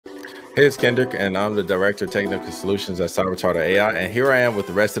Hey, it's Kendrick, and I'm the Director of Technical Solutions at Cybertar AI, and here I am with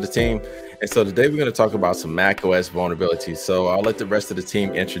the rest of the team. And so today we're going to talk about some macOS vulnerabilities. So I'll let the rest of the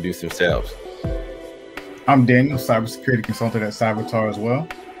team introduce themselves. I'm Daniel, cybersecurity consultant at Cybertar as well.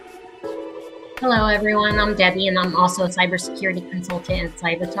 Hello, everyone. I'm Debbie, and I'm also a cybersecurity consultant at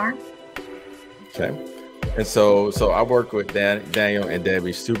Cybertar. Okay. And so I work with Daniel and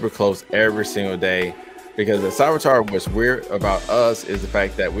Debbie super close every single day, because at Cybertar, what's weird about us is the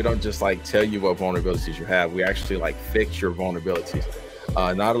fact that we don't just like tell you what vulnerabilities you have. We actually like fix your vulnerabilities.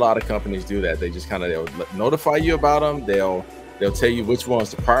 Not a lot of companies do that. They just kind of, they'll notify you about them. They'll tell you which ones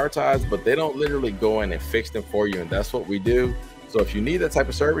to prioritize, but they don't literally go in and fix them for you. And that's what we do. So if you need that type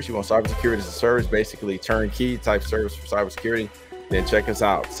of service, you want cybersecurity as a service, basically turnkey type service for cybersecurity, then check us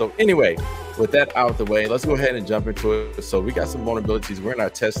out. So anyway, with that out the way, let's go ahead and jump into it. So we got some vulnerabilities. We're in our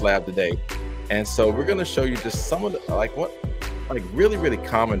test lab today. And so we're going to show you just some of the really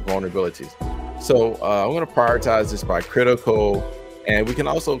common vulnerabilities. So I'm going to prioritize this by critical, and we can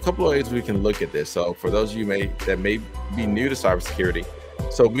also, a couple of ways we can look at this. So for those of you that may be new to cybersecurity,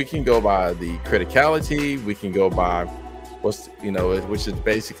 so we can go by the criticality, we can go by which is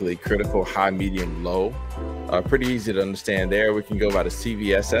basically critical, high, medium, low. Pretty easy to understand there. We can go by the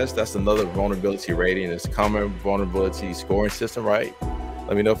CVSS. That's another vulnerability rating. It's common vulnerability scoring system, right?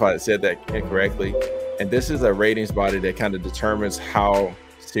 Let me know if I said that incorrectly. And this is a ratings body that kind of determines how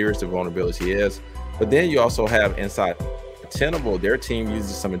serious the vulnerability is. But then you also have inside Tenable, their team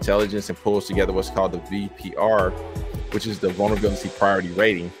uses some intelligence and pulls together what's called the VPR, which is the vulnerability priority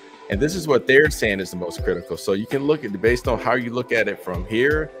rating. And this is what they're saying is the most critical. So you can look at it based on how you look at it from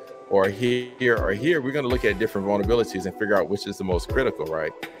here or here or here. We're going to look at different vulnerabilities and figure out which is the most critical,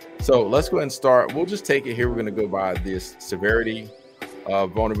 right? So let's go ahead and start. We'll just take it here. We're going to go by this severity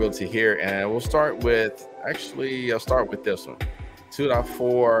vulnerability here, and we'll start with, I'll start with this one,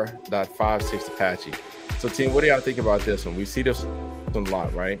 2.4.56 Apache. So team, what do y'all think about this one? We see this one a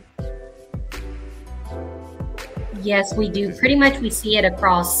lot, right? Yes, we do. Pretty much we see it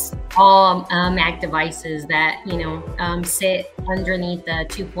across all Mac devices that, sit underneath the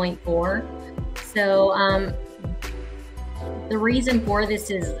 2.4. So the reason for this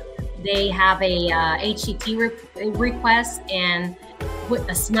is they have a HTTP request and put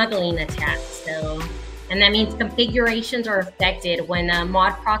a smuggling attack. So, and that means configurations are affected when a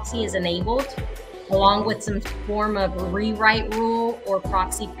mod proxy is enabled, along with some form of rewrite rule or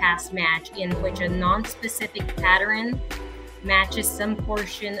proxy pass match in which a non-specific pattern matches some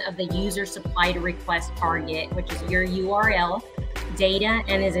portion of the user supplied request target, which is your URL data,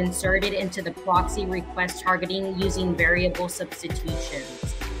 and is inserted into the proxy request targeting using variable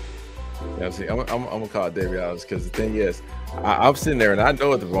substitutions. Yeah, see, I'm gonna call it David Allen, because the thing is, I'm sitting there and I know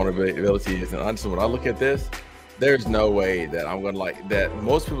what the vulnerability is, and honestly, when I look at this, there's no way that I'm gonna like that.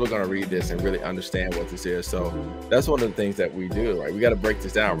 Most people are gonna read this and really understand what this is. So that's one of the things that we do, right? We got to break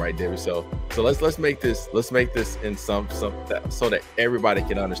this down, right, David? So let's make this in some so that everybody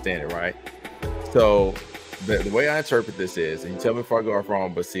can understand it, right? So the way I interpret this is, and you tell me if I go off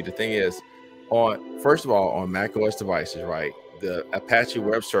wrong, but see, the thing is, first of all, on macOS devices, right? The Apache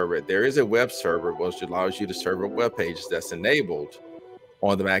web server, there is a web server which allows you to serve web pages that's enabled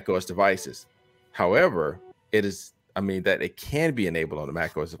on the macOS devices. However, it can be enabled on the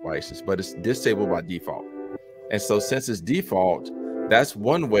macOS devices, but it's disabled by default. And so since it's default, that's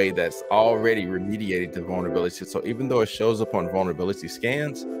one way that's already remediated the vulnerability. So even though it shows up on vulnerability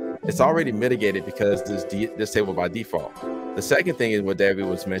scans, it's already mitigated because it's disabled by default. The second thing is what David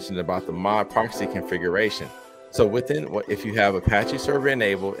was mentioning about the mod proxy configuration. So if you have Apache server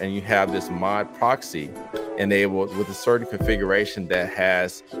enabled and you have this mod proxy enabled with a certain configuration that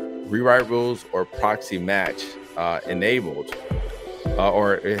has rewrite rules or proxy match enabled,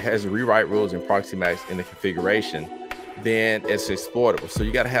 or it has rewrite rules and proxy match in the configuration, then it's exploitable. So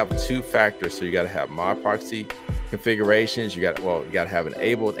you got to have two factors. So you got to have mod proxy configurations. You got to have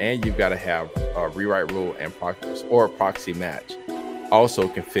enabled, and you've got to have rewrite rule and proxy match also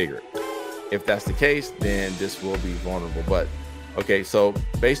configured. If that's the case, then this will be vulnerable. But okay, so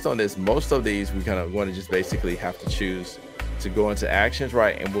based on this, most of these we kind of want to just basically have to choose to go into actions,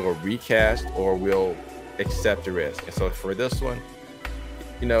 right? And we'll recast or we'll accept the risk. And so for this one,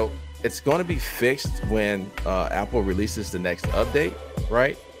 it's going to be fixed when Apple releases the next update,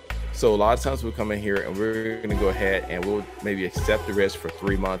 right? So a lot of times we'll come in here and we're going to go ahead and we'll maybe accept the risk for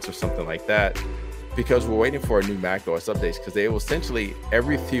 3 months or something like that, because we're waiting for a new macOS updates, because they will essentially,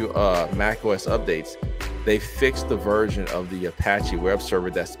 every few macOS updates, they fix the version of the Apache web server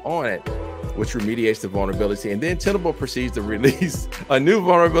that's on it, which remediates the vulnerability. And then Tenable proceeds to release a new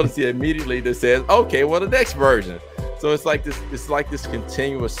vulnerability immediately that says, okay, well, the next version. So it's like this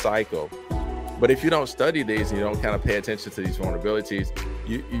continuous cycle. But if you don't study these and you don't kind of pay attention to these vulnerabilities,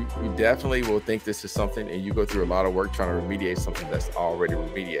 you definitely will think this is something, and you go through a lot of work trying to remediate something that's already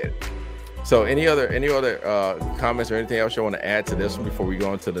remediated. So any other comments or anything else you want to add to this one before we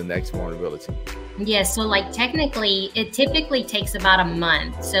go into the next vulnerability? Yes, so like technically, it typically takes about a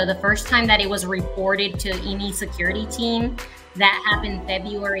month. So the first time that it was reported to any security team, that happened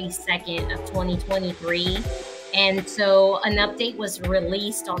February 2nd of 2023. And so an update was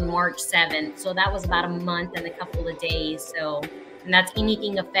released on March 7th. So that was about a month and a couple of days. So, and that's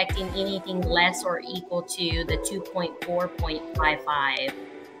anything affecting anything less or equal to the 2.4.55.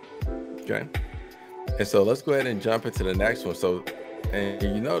 Okay. And so let's go ahead and jump into the next one. So, and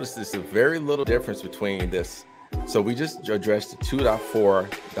you notice there's a very little difference between this. So we just addressed the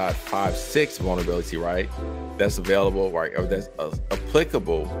 2.4.56 vulnerability, right? That's available, right? Or that's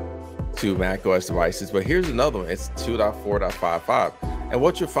applicable to macOS devices. But here's another one. It's 2.4.55. And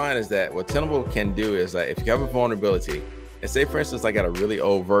what you'll find is that what Tenable can do is that if you have a vulnerability, and say for instance, I got a really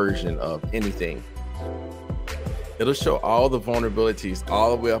old version of anything, it'll show all the vulnerabilities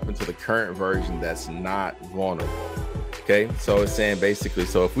all the way up into the current version that's not vulnerable. Okay, so it's saying basically,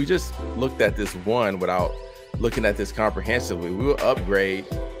 so if we just looked at this one without looking at this comprehensively, we will upgrade,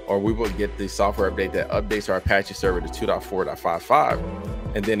 or we will get the software update that updates our Apache server to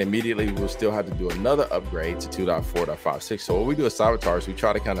 2.4.55, and then immediately we'll still have to do another upgrade to 2.4.56. So what we do as Sabotage, we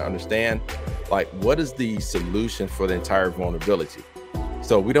try to kind of understand, like, what is the solution for the entire vulnerability?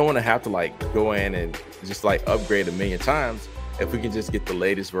 So we don't want to have to like go in and just like upgrade a million times. If we can just get the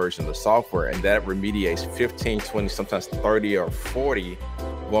latest version of the software, and that remediates 15, 20, sometimes 30 or 40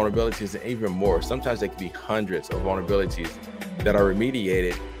 vulnerabilities, and even more. Sometimes they could be hundreds of vulnerabilities that are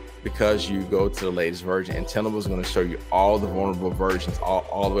remediated because you go to the latest version, and Tenable is going to show you all the vulnerable versions,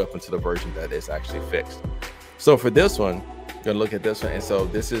 all the way up into the version that is actually fixed. So for this one, you're going to look at this one. And so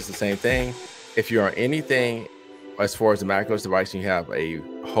this is the same thing. If you're on anything, as far as the macOS device, you have a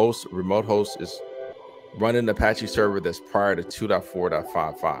host, remote host is running an Apache server that's prior to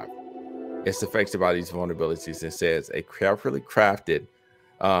 2.4.55. It's affected by these vulnerabilities. It says a carefully crafted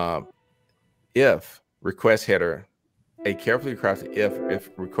if request header, if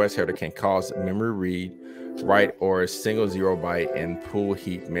request header can cause memory read, write, or a single 0 byte and pool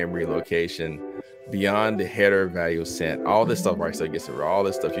heap memory location beyond the header value sent. All this stuff, right? So it gets rid of all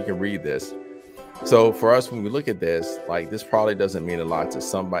this stuff. You can read this. So for us, when we look at this, like, this probably doesn't mean a lot to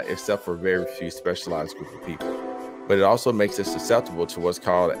somebody, except for very few specialized group of people. But it also makes it susceptible to what's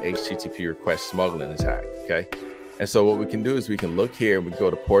called an HTTP request smuggling attack. Okay. And so what we can do is we can look here and we go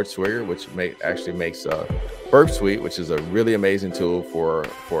to Port Swigger, which actually makes Burp Suite, which is a really amazing tool for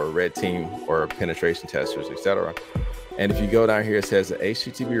red team or penetration testers, etc. And if you go down here, it says that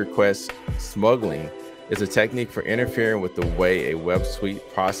HTTP request smuggling is a technique for interfering with the way a web suite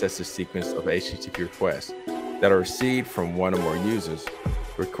processes sequence of HTTP requests that are received from one or more users.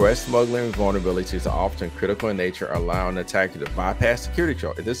 Request smuggling vulnerabilities are often critical in nature, allowing the attacker to bypass security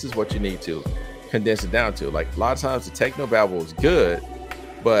control. This is what you need to condense it down to. Like, a lot of times the technobabble is good,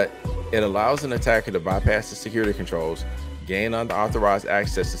 but it allows an attacker to bypass the security controls, gain unauthorized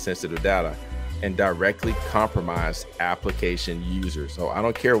access to sensitive data, and directly compromise application users. So I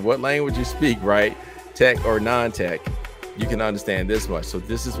don't care what language you speak, right? Tech or non-tech, you can understand this much. So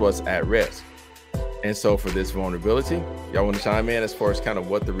this is what's at risk. And so for this vulnerability, y'all want to chime in as far as kind of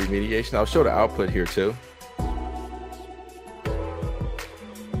what the remediation? I'll show the output here too.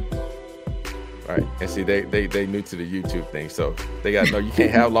 All right, and see, they new to the YouTube thing, so they got no. You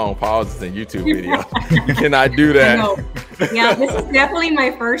can't have long pauses in YouTube video. You cannot do that. Yeah, this is definitely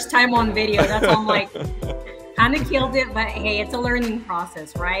my first time on video. That's why I'm like, kind of killed it, but hey, it's a learning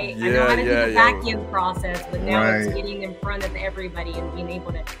process, right? Yeah, I know how to do the back end process, but now it's getting in front of everybody and being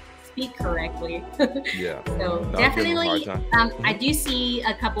able to speak correctly. Yeah. So definitely, I do see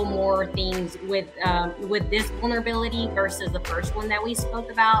a couple more things with this vulnerability versus the first one that we spoke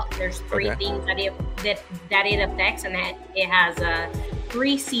about. There's three things that it affects, and that it has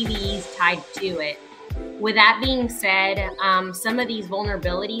 3 CVEs tied to it. With that being said, some of these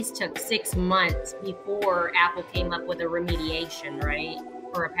vulnerabilities took 6 months before Apple came up with a remediation, right,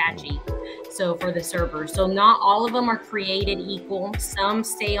 for Apache. So for the server. So not all of them are created equal. Some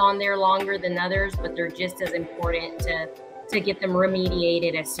stay on there longer than others, but they're just as important to get them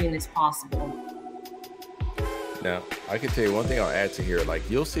remediated as soon as possible. Now, I can tell you one thing I'll add to here. Like,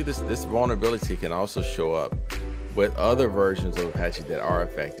 you'll see this vulnerability can also show up with other versions of Apache that are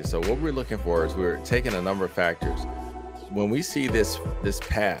affected. So what we're looking for is we're taking a number of factors. When we see this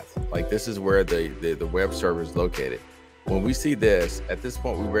path, like this is where the web server is located, when we see this, at this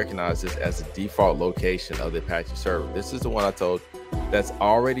point, we recognize this as a default location of the Apache server. This is the one I told that's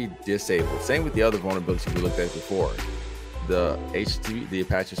already disabled. Same with the other vulnerability we looked at before. The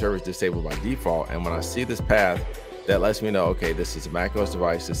Apache server is disabled by default. And when I see this path, that lets me know, okay, this is a macOS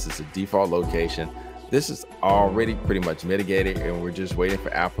device. This is a default location. This is already pretty much mitigated, and we're just waiting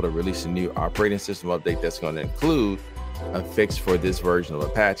for Apple to release a new operating system update that's going to include a fix for this version of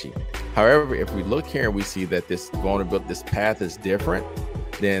Apache. However, if we look here and we see that this vulnerability, this path is different,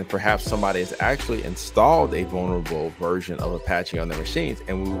 then perhaps somebody has actually installed a vulnerable version of Apache on their machines,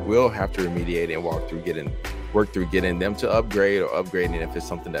 and we will have to remediate and work through getting them to upgrade or upgrading if it's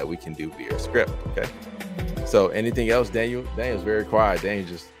something that we can do via script. Okay. So anything else, Daniel? Daniel's very quiet. Daniel's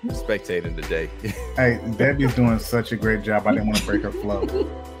just spectating today. Hey, Debbie's doing such a great job. I didn't want to break her flow.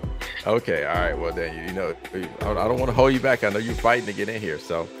 Okay, all right. Well, Daniel, you know, I don't want to hold you back. I know you're fighting to get in here.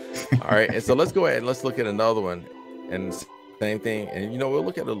 So, all right. And so let's go ahead and let's look at another one, and same thing. And you know, we'll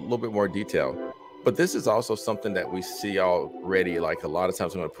look at a little bit more detail. But this is also something that we see already. Like a lot of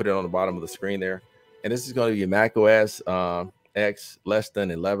times, I'm going to put it on the bottom of the screen there, and this is going to be macOS X less than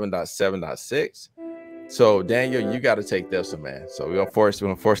 11.7.6. So Daniel, you got to take this one, man. So we're gonna force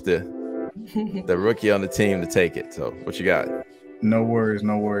the rookie on the team to take it. So what you got? No worries,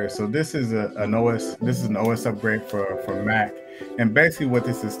 no worries. So this is an OS upgrade for Mac, and basically what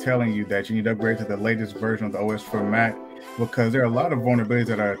this is telling you that you need to upgrade to the latest version of the OS for Mac, because there are a lot of vulnerabilities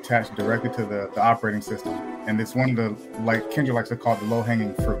that are attached directly to the operating system, and it's one of the, like Kendra likes to call it, the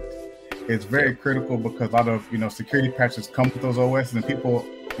low-hanging fruit. It's very critical because a lot of security patches come with those OSs, and people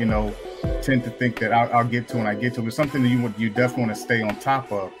tend to think that I'll get to when I get to it. It's something that you definitely want to stay on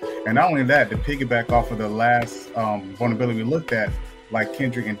top of. And not only that, to piggyback off of the last vulnerability we looked at, like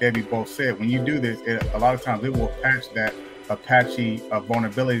Kendrick and Debbie both said, when you do this, a lot of times it will patch that Apache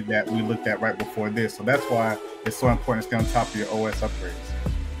vulnerability that we looked at right before this. So that's why it's so important to stay on top of your OS upgrades.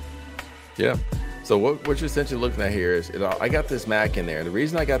 Yeah. So what you're essentially looking at here is, I got this Mac in there. The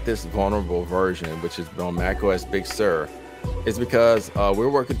reason I got this vulnerable version, which is on macOS Big Sur, is because we're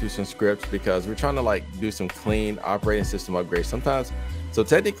working through some scripts because we're trying to do some clean operating system upgrades sometimes. So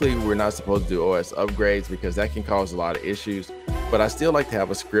technically we're not supposed to do OS upgrades because that can cause a lot of issues, but I still like to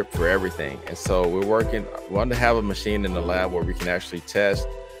have a script for everything. And so we want to have a machine in the lab where we can actually test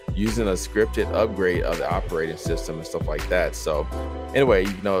using a scripted upgrade of the operating system and stuff like that. So anyway,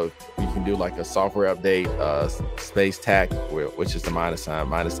 you can do like a software update, space tac, which is the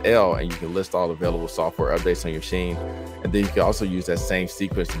 -L, and you can list all available software updates on your machine. And then you can also use that same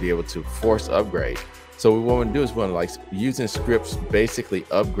sequence to be able to force upgrade. So what we want to do is we want to using scripts, basically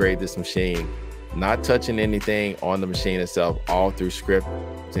upgrade this machine, not touching anything on the machine itself, all through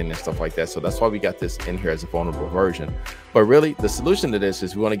scripting and stuff like that. So that's why we got this in here as a vulnerable version. But really, the solution to this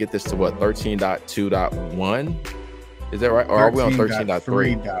is we want to get this to what, 13.2.1? Is that right? Or are we on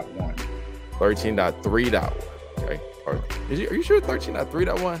 13.3.1? 13.3.1. Okay. Are you sure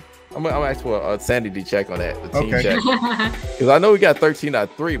 13.3.1? I'm gonna ask for a sanity check on that, the team check. Because I know we got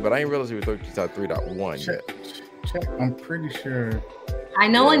 13.3, but I didn't realize we were 13.3.1 yet. Check. I'm pretty sure. I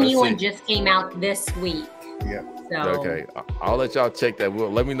know a new one just came out this week. Yeah. So. Okay, I'll let y'all check that.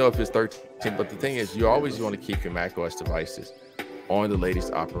 Let me know if it's 13. But the thing is, you always want to keep your macOS devices on the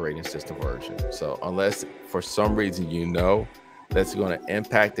latest operating system version. So unless for some reason that's going to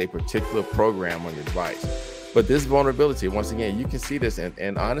impact a particular program on your device. But this vulnerability, once again, you can see this,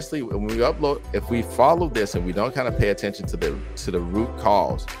 and honestly, when we upload, if we follow this and we don't kind of pay attention to the root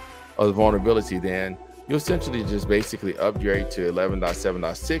cause of the vulnerability, then you'll essentially just basically upgrade to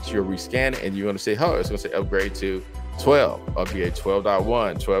 11.7.6. You'll rescan it, and you're going to say, oh, it's going to say upgrade to 12, upgrade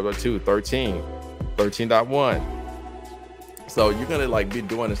 12.1, 12.2, 13, 13.1. So you're going to be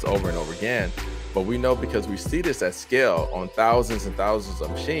doing this over and over again. But we know, because we see this at scale on thousands and thousands of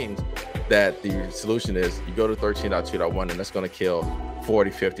machines, that the solution is you go to 13.2.1, and that's going to kill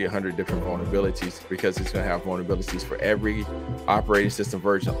 40, 50, 100 different vulnerabilities, because it's going to have vulnerabilities for every operating system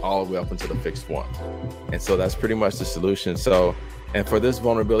version all the way up until the fixed one. And so that's pretty much the solution. So, and for this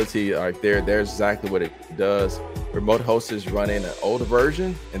vulnerability right there's exactly what it does. Remote host is running an older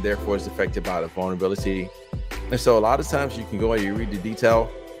version, and therefore is affected by the vulnerability. And so a lot of times you can go and you read the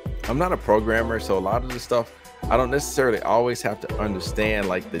detail. I'm not a programmer, so a lot of the stuff, I don't necessarily always have to understand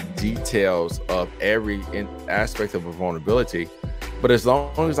the details of every aspect of a vulnerability. But as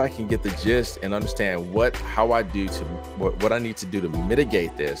long as I can get the gist and understand what I need to do to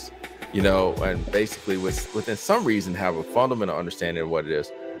mitigate this, and basically within some reason have a fundamental understanding of what it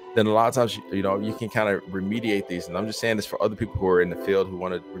is, then a lot of times, you can kind of remediate these. And I'm just saying this for other people who are in the field who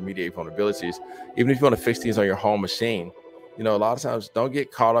want to remediate vulnerabilities. Even if you want to fix these on your home machine, you know, a lot of times don't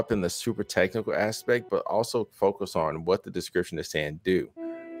get caught up in the super technical aspect, but also focus on what the description is saying do,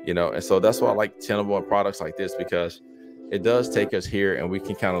 you know. And so that's why I like Tenable and products like this, because it does take us here and we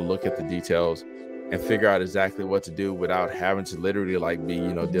can kind of look at the details and figure out exactly what to do without having to literally like be,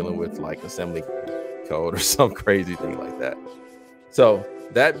 you know, dealing with like assembly code or some crazy thing like that. So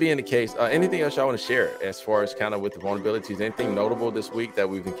that being the case, anything else y'all want to share as far as kind of with the vulnerabilities, anything notable this week that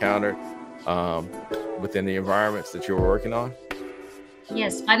we've encountered within the environments that you were working on?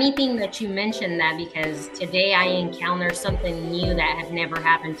 Yes, funny thing that you mentioned that, because today I encountered something new that had never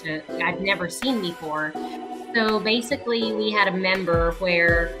happened I've never seen before. So basically we had a member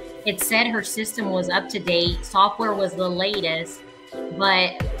where it said her system was up to date, software was the latest,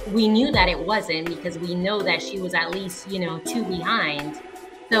 but we knew that it wasn't, because we know that she was at least, you know, 2 behind.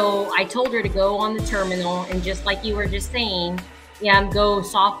 So I told her to go on the terminal and, just like you were just saying, go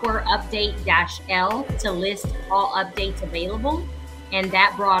software update -L to list all updates available. And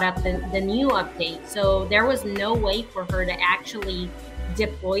that brought up the new update. So there was no way for her to actually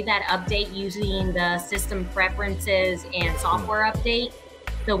deploy that update using the system preferences and software update.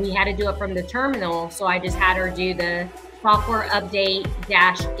 So we had to do it from the terminal. So I just had her do the software update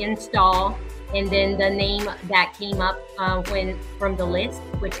 -install, and then the name that came up from the list,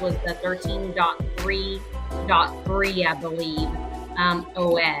 which was the 13.3.3, I believe,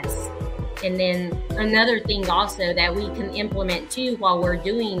 OS. And then another thing also that we can implement too while we're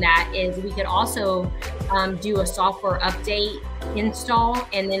doing that is we could also do a software update install.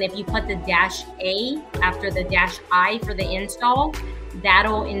 And then if you put the -A after the -I for the install,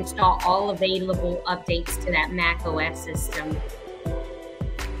 that'll install all available updates to that macOS system.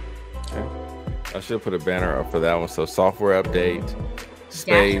 Okay. I should put a banner up for that one. So software update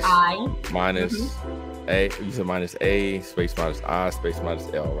space -I minus A, you said -A space -I space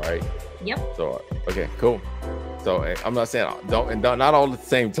 -L, right? Yep. So okay, cool. So I'm not saying not all at the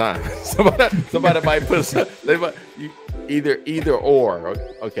same time. somebody might put either or.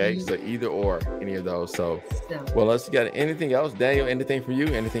 Okay, so either or any of those. So well, let's get anything else, Daniel. Anything from you?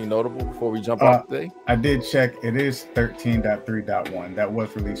 Anything notable before we jump off today? I did check. It is 13.3.1. That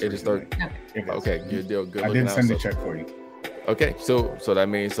was released. It is 13. Okay, good deal. Good. I did send the check for you. Okay, so that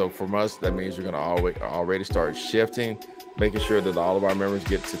means, so from us, that means you're gonna already start shifting, making sure that all of our members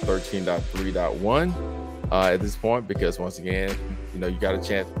get to 13.3.1 at this point, because once again, you know, you got a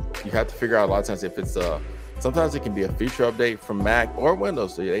chance. You have to figure out a lot of times if it's sometimes it can be a feature update from Mac or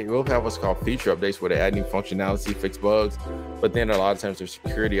Windows. So they will have what's called feature updates where they add new functionality, fix bugs, but then a lot of times there's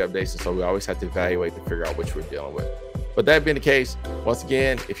security updates, and so we always have to evaluate to figure out which we're dealing with. But that being the case, once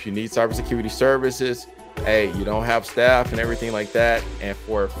again, if you need cybersecurity services, hey, you don't have staff and everything like that, and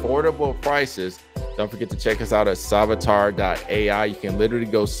for affordable prices, don't forget to check us out at Savitar.ai. You can literally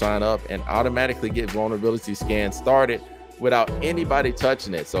go sign up and automatically get vulnerability scans started without anybody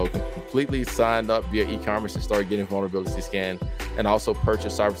touching it. So completely signed up via e-commerce and start getting vulnerability scanned, and also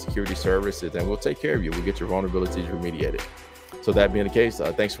purchase cybersecurity services, and we'll take care of you. We'll get your vulnerabilities remediated. So that being the case,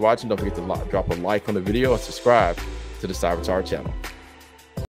 thanks for watching. Don't forget to drop a like on the video and subscribe to the Savitar channel.